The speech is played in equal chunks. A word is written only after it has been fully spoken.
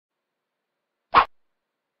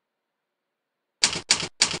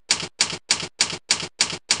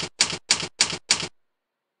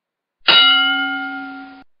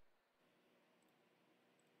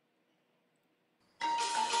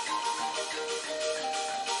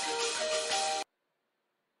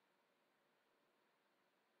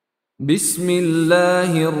بسم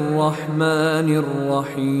الله الرحمن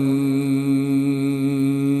الرحيم.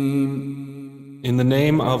 In the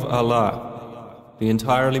name of Allah, the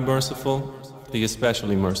entirely merciful, the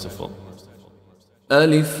especially merciful.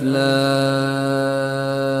 ألف لام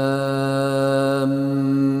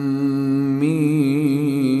ميم.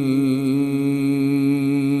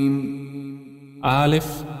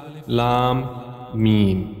 Alif, Lam,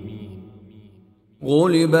 Mim.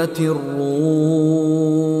 غلبت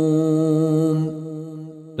الروم.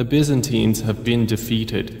 The Byzantines have been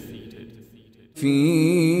defeated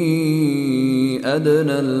في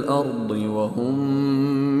أدنى الأرض وهم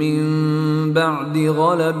من بعد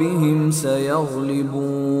غلبهم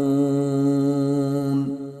سيغلبون.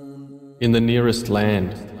 in the nearest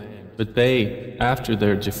land, but they, after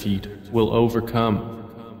their defeat, will overcome.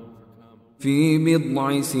 في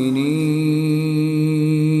بضع سنين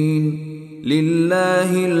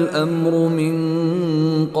لله الأمر من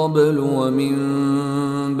قبل ومن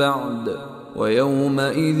بعد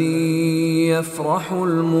ويومئذ يفرح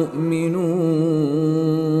المؤمنون.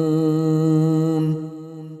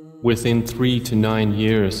 Within 3 to 9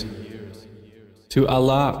 years. To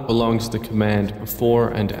Allah belongs the command before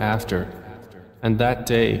and after, and that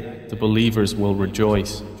day the believers will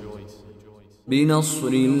rejoice. بنصر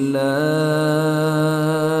الله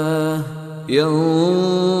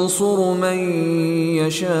ينصر من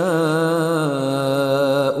يشاء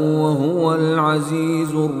وهو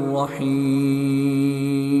العزيز الرحيم.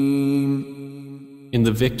 In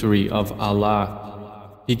the victory of Allah,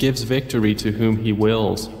 He gives victory to whom He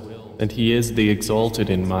wills, and He is the exalted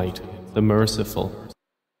in might, the merciful.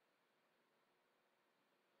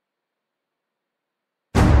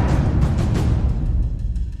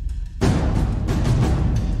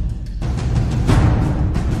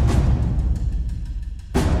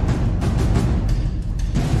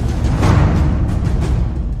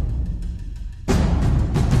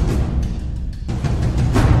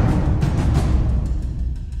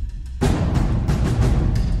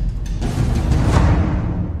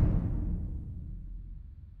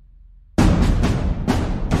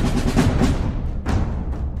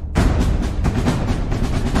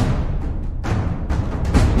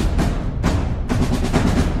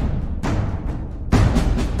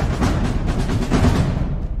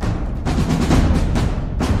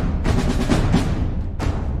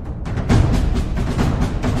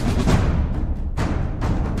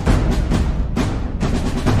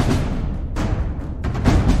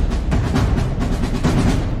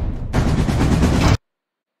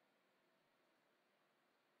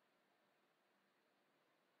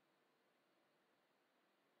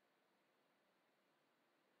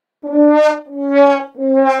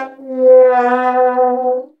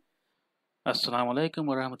 Assalamu alaikum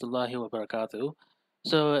wa rahmatullahi wa barakatuh.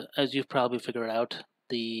 So, as you've probably figured out,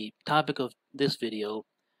 the topic of this video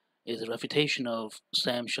is a refutation of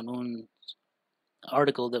Shamoun's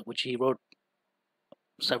article which he wrote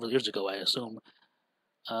several years ago, I assume,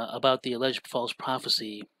 about the alleged false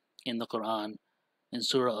prophecy in the Quran in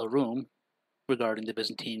Surah Al-Rum regarding the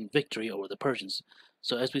Byzantine victory over the Persians.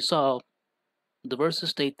 So, as we saw, the verses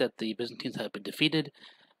state that the Byzantines have been defeated,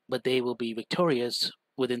 but they will be victorious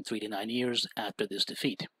within 3 to 9 years after this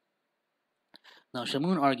defeat. Now,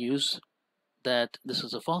 Shamoun argues that this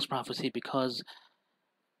is a false prophecy because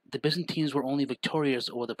the Byzantines were only victorious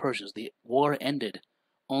over the Persians. The war ended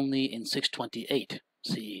only in 628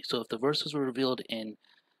 CE. So if the verses were revealed in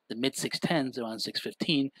the mid-610s, around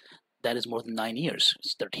 615, that is more than 9 years.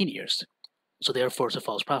 It's 13 years. So therefore, it's a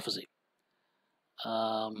false prophecy.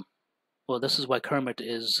 Well, this is why Kermit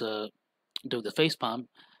is doing the facepalm.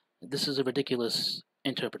 This is a ridiculous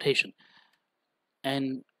interpretation.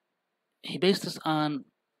 And he based this on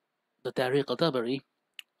the al-Tabari,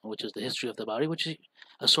 which is the history of the Tabari, which is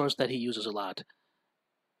a source that he uses a lot.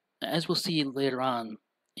 As we'll see later on,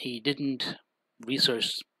 he didn't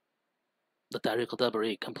research the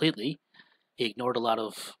al-Tabari completely. He ignored a lot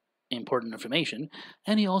of important information,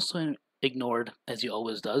 and he also ignored, as he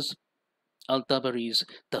always does, al-Tabari's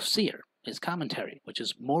tafsir, his commentary, which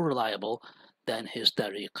is more reliable than his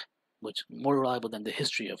tariq, which is more reliable than the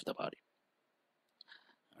history of the body.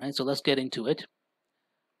 Alright, so let's get into it.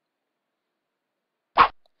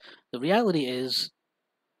 The reality is,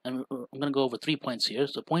 and I'm going to go over 3 points here.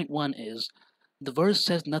 So point 1 is, the verse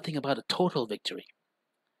says nothing about a total victory,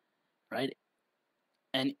 right?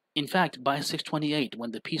 And in fact, by 628,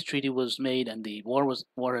 when the peace treaty was made and the war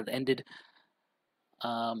had ended,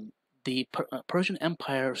 the Persian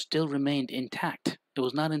Empire still remained intact. It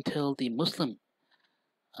was not until the Muslim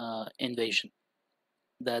invasion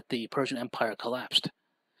that the Persian Empire collapsed.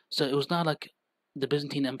 So it was not like the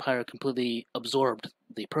Byzantine Empire completely absorbed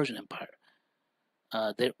the Persian Empire.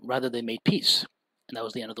 They made peace, and that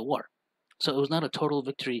was the end of the war. So it was not a total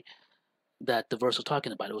victory that the verse was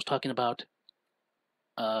talking about. It was talking about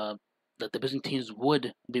that the Byzantines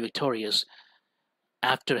would be victorious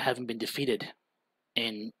after having been defeated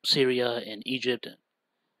in Syria, in Egypt,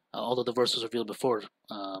 although the verse was revealed before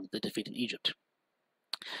the defeat in Egypt.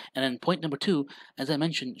 And then point number 2, as I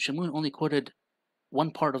mentioned, Shamoun only quoted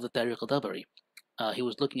one part of the Tariq al-Tabari. He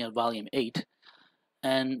was looking at volume 8,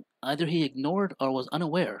 and either he ignored or was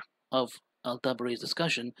unaware of al-Tabari's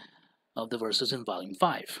discussion of the verses in volume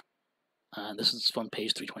 5. This is from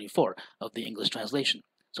page 324 of the English translation.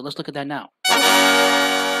 So let's look at that now.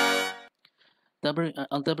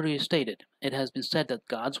 Al-Tabari stated, "It has been said that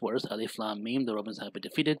God's words, Alif Lam Mim, the Romans have been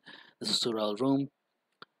defeated." This is Surah Al-Rum,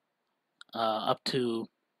 up to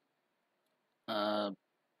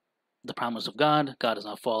the promise of God. God does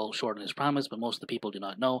not fall short on his promise, but most of the people do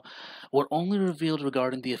not know. Were only revealed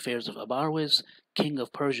regarding the affairs of Abarwis, king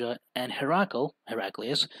of Persia, and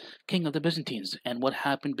Heraclius, king of the Byzantines, and what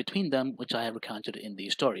happened between them, which I have recounted in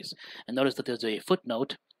these stories. And notice that there's a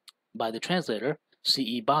footnote by the translator,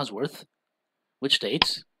 C.E. Bosworth, which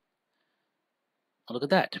states, look at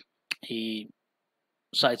that. He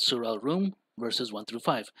cites Surah Al-Rum, verses 1 through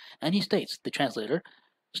 5, and he states, the translator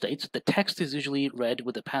states, the text is usually read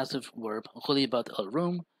with the passive verb ghulibat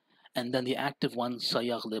al-rum and then the active one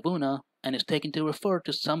sayaghlibuna, and is taken to refer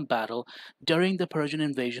to some battle during the Persian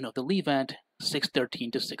invasion of the Levant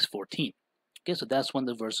 613 to 614. Okay, so that's when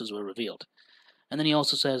the verses were revealed. And then he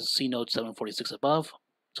also says, see note 746 above.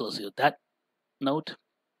 So let's see that note.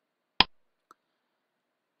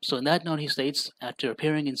 So in that note he states, after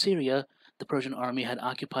appearing in Syria, the Persian army had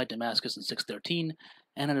occupied Damascus in 613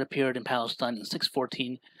 and had appeared in Palestine in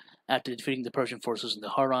 614 after defeating the Persian forces in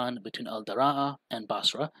the Haran between Al-Dara'a and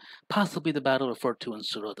Basra, possibly the battle referred to in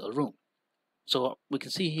Surah Al-Rum. So we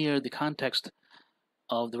can see here the context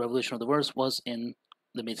of the revelation of the verse was in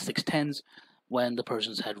the mid-610s when the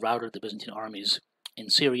Persians had routed the Byzantine armies in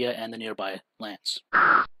Syria and the nearby lands.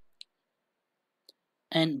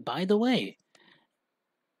 And by the way,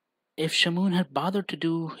 if Shamoun had bothered to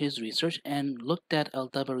do his research and looked at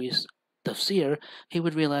al-Tabari's tafsir, he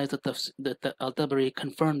would realize that al-Tabari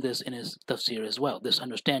confirmed this in his tafsir as well, this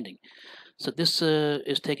understanding. So this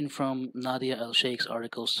is taken from Nadia al-Sheikh's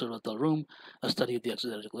article, Surah Al-Rum, a study of the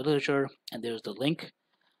exegetic literature, and there's the link,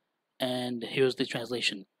 and here's the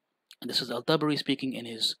translation. And this is al-Tabari speaking in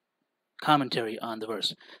his commentary on the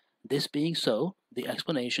verse. This being so, the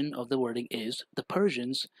explanation of the wording is, the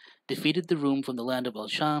Persians defeated the Rum from the land of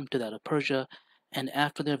Al-Sham to that of Persia, and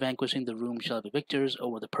after their vanquishing the Rum shall be victors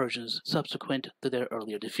over the Persians subsequent to their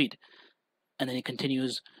earlier defeat. And then he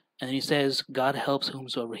continues, and then he says, God helps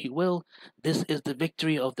whomsoever he will. This is the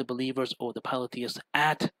victory of the believers over the polytheists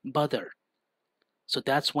at Badr. So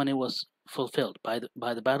that's when it was fulfilled. By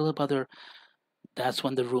the Battle of Badr, that's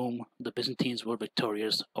when the Rum, the Byzantines, were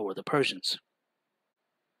victorious over the Persians.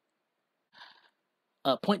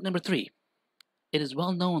 Point number 3. It is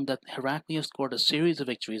well known that Heraclius scored a series of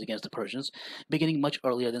victories against the Persians, beginning much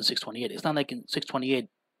earlier than 628. It's not like in 628,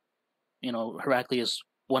 Heraclius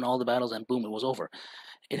won all the battles and boom, it was over.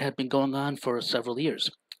 It had been going on for several years.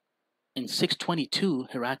 In 622,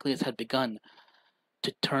 Heraclius had begun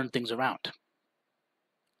to turn things around.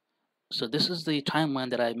 So this is the timeline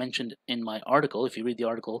that I mentioned in my article. If you read the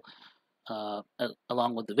article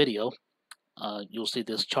along with the video, you'll see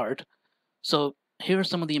this chart. So here are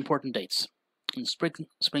some of the important dates. In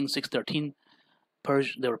spring 613,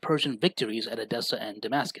 there were Persian victories at Edessa and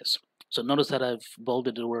Damascus. So notice that I've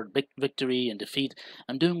bolded the word victory and defeat.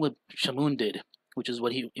 I'm doing what Shamoun did, which is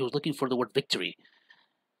what he was looking for the word victory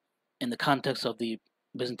in the context of the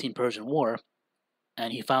Byzantine-Persian War,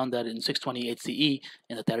 and he found that in 628 CE,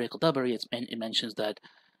 in the Tariq al-Tabari, it mentions that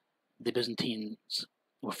the Byzantines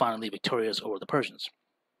were finally victorious over the Persians.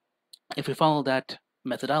 If we follow that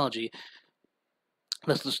methodology,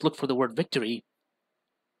 let's just look for the word victory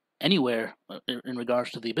anywhere in regards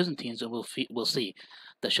to the Byzantines, and we'll see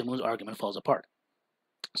that Shamoun's argument falls apart.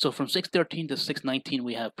 So from 613 to 619,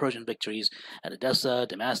 we have Persian victories at Edessa,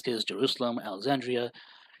 Damascus, Jerusalem, Alexandria,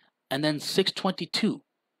 and then 622,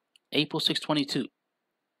 April 622.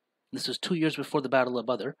 This is 2 years before the Battle of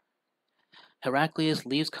Badr. Heraclius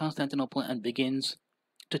leaves Constantinople and begins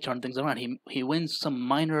to turn things around. He wins some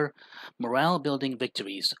minor morale-building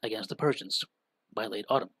victories against the Persians by late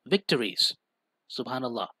autumn. Victories,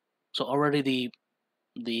 subhanallah. So already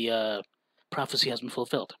the prophecy has been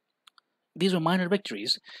fulfilled. These were minor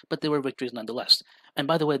victories, but they were victories nonetheless. And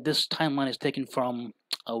by the way, this timeline is taken from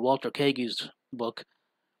Walter Kagi's book,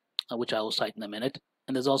 which I will cite in a minute.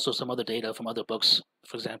 And there's also some other data from other books,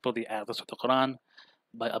 for example, the Atlas of the Quran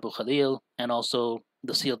by Abu Khalil, and also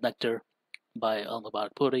The Sealed Nectar by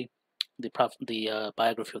al-Mubarak Puri, the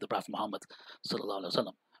biography of the Prophet Muhammad sallallahu alaihi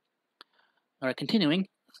wasallam. All right, continuing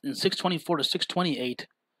in 624 to 628,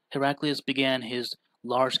 Heraclius began his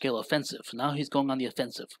large-scale offensive. Now he's going on the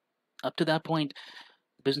offensive. Up to that point,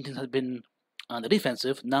 the Byzantines had been on the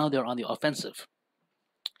defensive. Now they're on the offensive.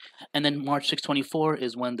 And then March 624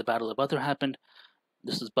 is when the Battle of Badr happened.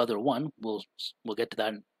 This is Badr 1. We'll get to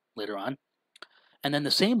that later on. And then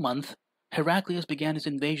the same month, Heraclius began his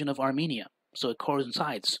invasion of Armenia. So it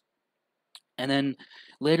coincides. And then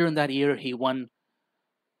later in that year, he won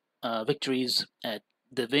victories at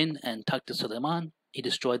Devin and Takht Suleiman. He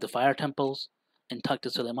destroyed the fire temples in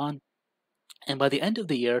Takht Suleiman. And by the end of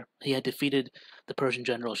the year, he had defeated the Persian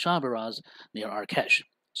general Shabaraz near Arkesh.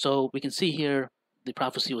 So we can see here the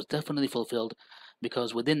prophecy was definitely fulfilled,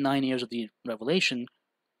 because within 9 years of the revelation,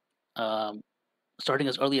 starting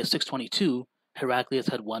as early as 622, Heraclius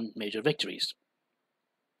had won major victories.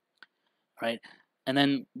 Right? And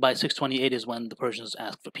then by 628 is when the Persians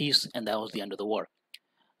asked for peace, and that was the end of the war.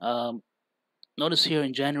 Notice here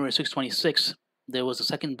in January 626, there was a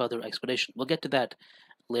second Badr expedition. We'll get to that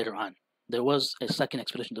later on. There was a second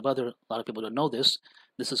expedition to Badr. A lot of people don't know this.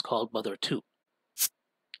 This is called Badr 2.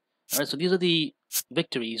 All right, so these are the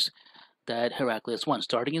victories that Heraclius won,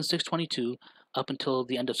 starting in 622 up until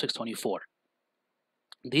the end of 624.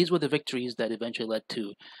 These were the victories that eventually led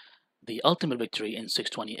to the ultimate victory in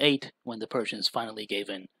 628, when the Persians finally gave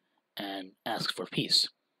in and asked for peace.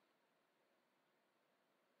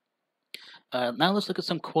 Now let's look at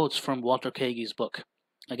some quotes from Walter Kagi's book.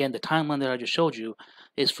 Again, the timeline that I just showed you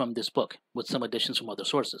is from this book, with some additions from other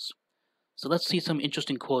sources. So let's see some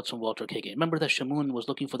interesting quotes from Walter Kagi. Remember that Shamoun was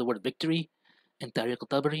looking for the word victory in Tariq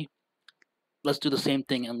al-Tabari? Let's do the same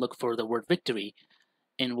thing and look for the word victory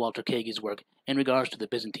in Walter Kagi's work in regards to the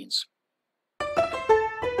Byzantines.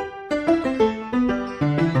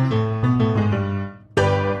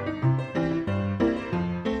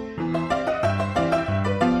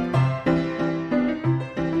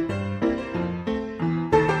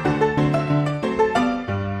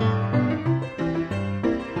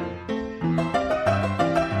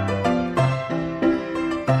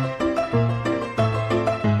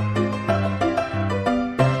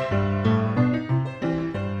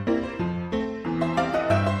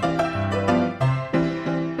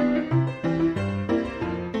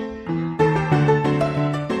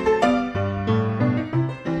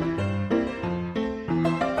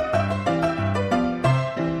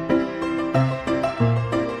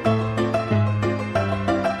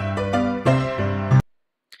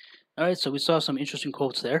 Alright, so we saw some interesting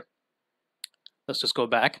quotes there. Let's just go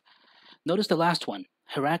back. Notice the last one.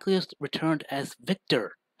 Heraclius returned as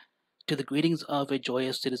victor to the greetings of a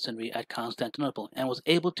joyous citizenry at Constantinople, and was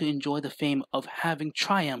able to enjoy the fame of having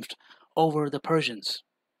triumphed over the Persians.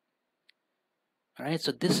 Alright,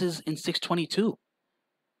 so this is in 622.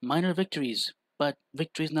 Minor victories, but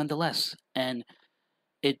victories nonetheless. And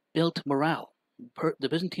it built morale. The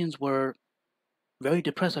Byzantines were very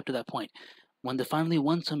depressed up to that point. When they finally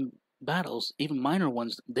won some battles, even minor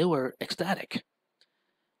ones, they were ecstatic.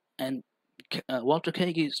 And Walter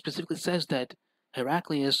Kagi specifically says that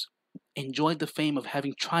Heraclius enjoyed the fame of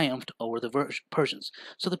having triumphed over the Persians.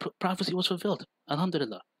 So the prophecy was fulfilled.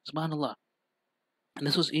 Alhamdulillah. Subhanallah. And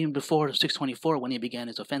this was even before 624 when he began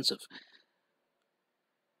his offensive.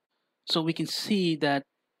 So we can see that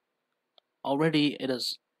already it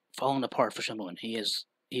has fallen apart for Shamoun.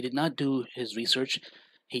 He did not do his research.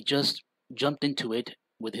 He just jumped into it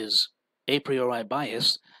with his a priori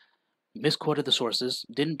bias, misquoted the sources,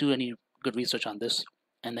 didn't do any good research on this,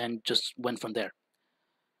 and then just went from there.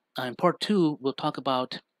 In part 2, we'll talk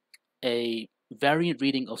about a variant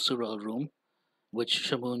reading of Surah Al-Rum, which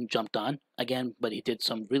Shamoun jumped on, again, but he did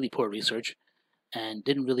some really poor research and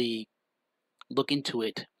didn't really look into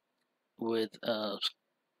it with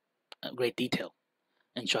great detail,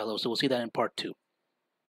 inshallah. So we'll see that in part 2.